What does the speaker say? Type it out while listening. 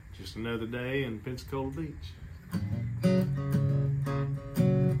Just another day in Pensacola Beach.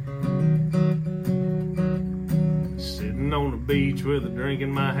 Sitting on the beach with a drink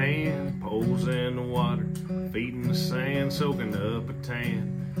in my hand, poles in the water, feet in the sand, soaking up a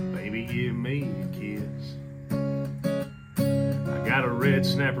tan. Baby, give me a kiss. I got a red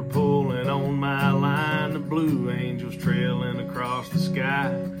snapper pulling on my line, the blue angels trailing across the sky.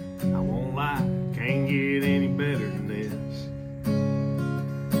 I won't lie, can't get any better than this.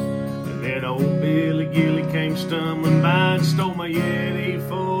 And then old Billy Gilly came stumbling by and stole my Yeti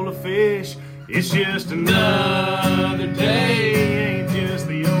full of fish. It's just another day, ain't just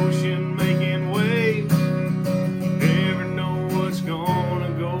the ocean making waves. You never know what's gonna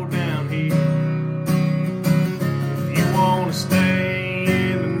go down here. If you wanna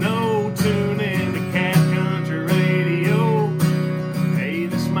stay in the know, tune in to Cat Country Radio. Hey,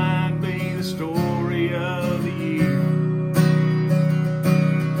 this might be the story of the year,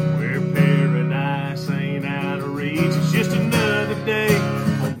 where paradise ain't out of reach. It's just another day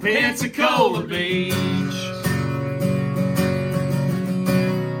on Pensacola Beach.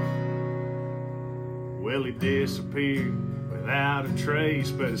 Well, he disappeared without a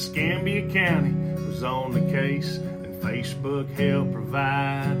trace, but Escambia County was on the case, and Facebook helped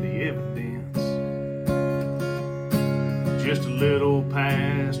provide the evidence. Just a little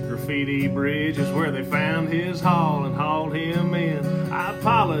past Graffiti Bridge is where they found his haul and hauled him in. I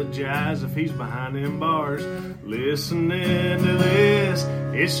apologize if he's behind them bars listening to this.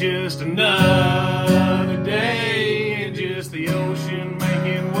 It's just another day in just the ocean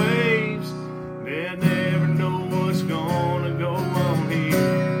making waves. They'll never know what's gonna go on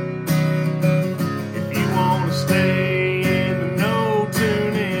here. If you wanna stay in the know,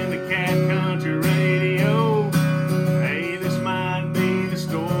 tune in to Cat Country Radio. Hey, this might be the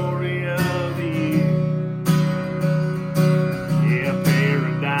story of the year. Yeah,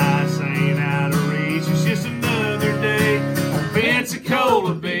 paradise ain't out of reach. It's just another day on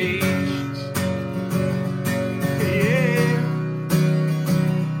Pensacola Beach.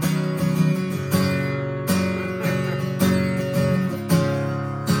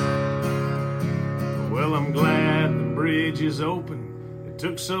 Well, I'm glad the bridge is open. It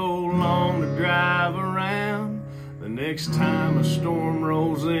took so long to drive around. The next time a storm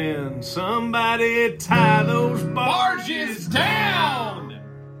rolls in, somebody tie those barges down.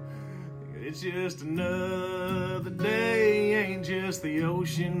 It's just another day, ain't just the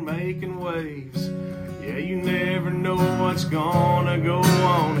ocean making waves. Yeah, you never know what's gonna go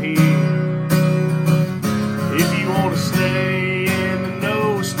on here. If you want to stay in the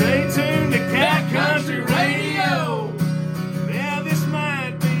know, stay tuned to Cat Country Radio. Yeah, this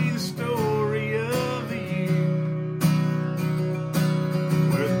might be the story of the year,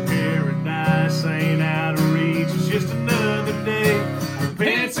 where paradise ain't out of reach. It's just another day on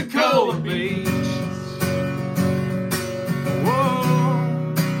Pensacola Beach.